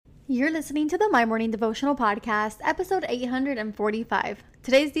You're listening to the My Morning Devotional Podcast, episode 845.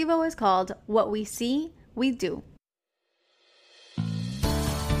 Today's Devo is called What We See, We Do.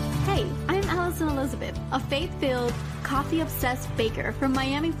 Hey, I'm Allison Elizabeth, a faith-filled, coffee-obsessed baker from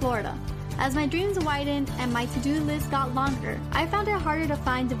Miami, Florida. As my dreams widened and my to-do list got longer, I found it harder to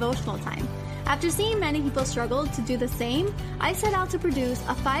find devotional time. After seeing many people struggle to do the same, I set out to produce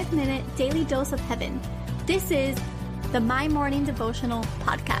a 5-minute daily dose of heaven. This is the My Morning Devotional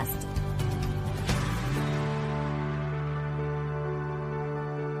Podcast.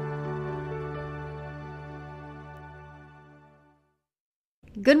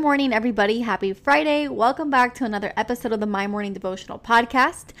 Good morning, everybody. Happy Friday. Welcome back to another episode of the My Morning Devotional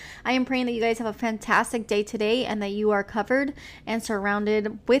Podcast. I am praying that you guys have a fantastic day today and that you are covered and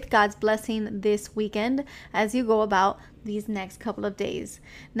surrounded with God's blessing this weekend as you go about these next couple of days.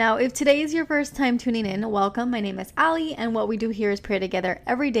 Now, if today is your first time tuning in, welcome. My name is Allie, and what we do here is pray together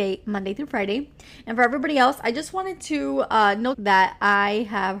every day, Monday through Friday. And for everybody else, I just wanted to note that I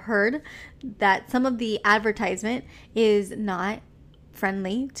have heard that some of the advertisement is not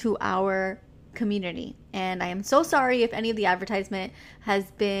friendly to our community, and I am so sorry if any of the advertisement has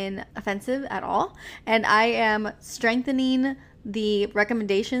been offensive at all, and I am strengthening the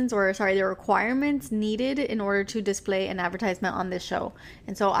the requirements needed in order to display an advertisement on this show.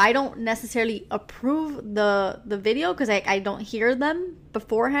 And so I don't necessarily approve the video because I don't hear them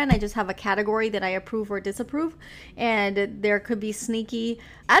beforehand. I just have a category that I approve or disapprove, and there could be sneaky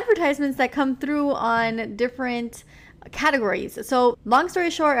advertisements that come through on different categories. So long story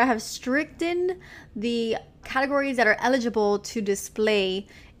short, I have strictened the categories that are eligible to display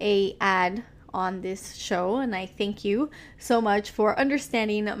a ad on this show, and I thank you so much for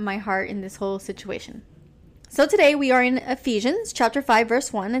understanding my heart in this whole situation. So today we are in Ephesians chapter 5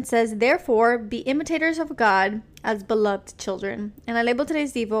 verse 1. It says, "Therefore be imitators of God as beloved children." And I label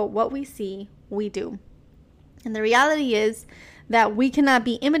today's Devo, "What we see, we do." And the reality is that we cannot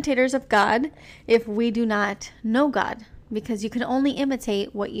be imitators of God if we do not know God, because you can only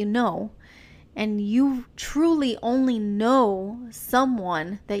imitate what you know, and you truly only know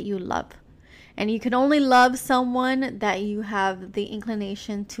someone that you love. And you can only love someone that you have the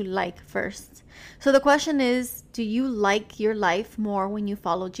inclination to like first. So the question is, do you like your life more when you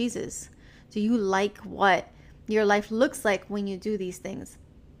follow Jesus? Do you like what your life looks like when you do these things?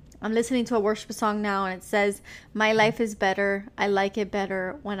 I'm listening to a worship song now, and it says, "My life is better. I like it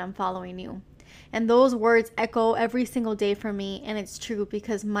better when I'm following you." And those words echo every single day for me, and it's true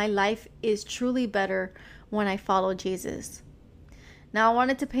because my life is truly better when I follow Jesus. Now, I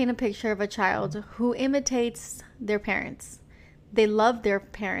wanted to paint a picture of a child who imitates their parents. They love their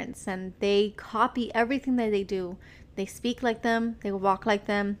parents, and they copy everything that they do. They speak like them, they walk like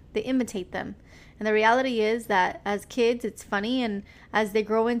them, they imitate them. And the reality is that as kids, it's funny, and as they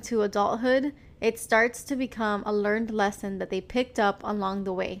grow into adulthood, it starts to become a learned lesson that they picked up along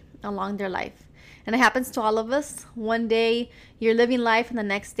the way, along their life. And it happens to all of us. One day, you're living life, and the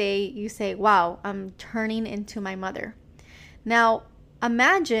next day, you say, "Wow, I'm turning into my mother." Now,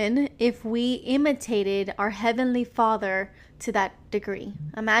 imagine if we imitated our Heavenly Father to that degree.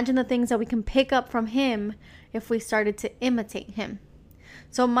 Imagine the things that we can pick up from Him if we started to imitate Him.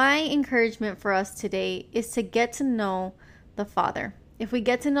 So my encouragement for us today is to get to know the Father. If we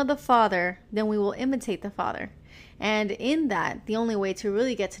get to know the Father, then we will imitate the Father. And in that, the only way to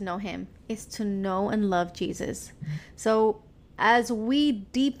really get to know Him is to know and love Jesus. So as we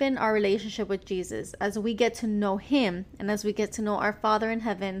deepen our relationship with Jesus, as we get to know Him, and as we get to know our Father in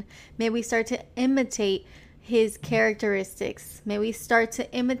heaven, may we start to imitate His characteristics. May we start to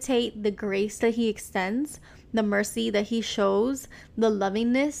imitate the grace that He extends, the mercy that He shows, the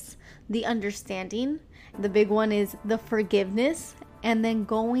lovingness, the understanding. The big one is the forgiveness, and then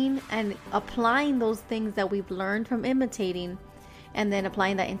going and applying those things that we've learned from imitating, and then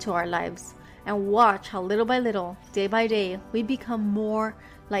applying that into our lives. And watch how little by little, day by day, we become more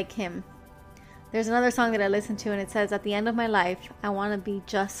like Him. There's another song that I listen to, and it says, "At the end of my life, I want to be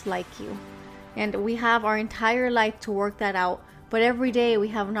just like you." And we have our entire life to work that out. But every day we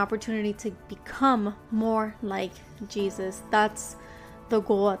have an opportunity to become more like Jesus. That's the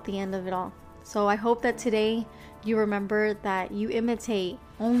goal at the end of it all. So I hope that today you remember that you imitate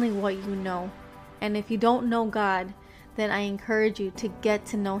only what you know. And if you don't know God, then I encourage you to get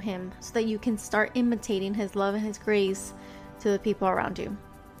to know Him so that you can start imitating His love and His grace to the people around you.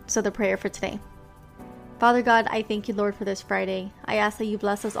 So the prayer for today. Father God, I thank you, Lord, for this Friday. I ask that you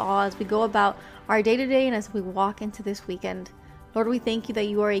bless us all as we go about our day-to-day and as we walk into this weekend. Lord, we thank you that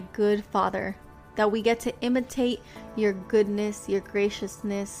you are a good Father, that we get to imitate your goodness, your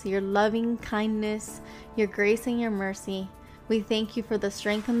graciousness, your loving kindness, your grace and your mercy. We thank you for the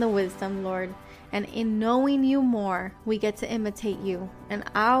strength and the wisdom, Lord. And in knowing you more, we get to imitate you. And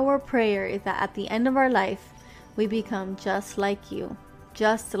our prayer is that at the end of our life, we become just like you,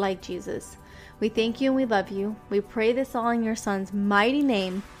 just like Jesus. We thank you and we love you. We pray this all in your Son's mighty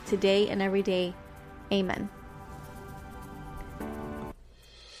name, today and every day. Amen.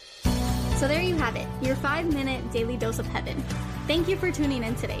 So there you have it, your 5-minute daily dose of heaven. Thank you for tuning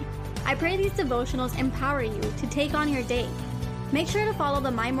in today. I pray these devotionals empower you to take on your day. Make sure to follow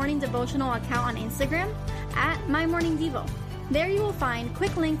the My Morning Devotional account on Instagram at MyMorningDevo. There you will find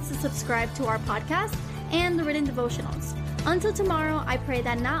quick links to subscribe to our podcast and the written devotionals. Until tomorrow, I pray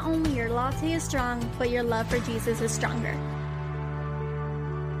that not only your latte is strong, but your love for Jesus is stronger.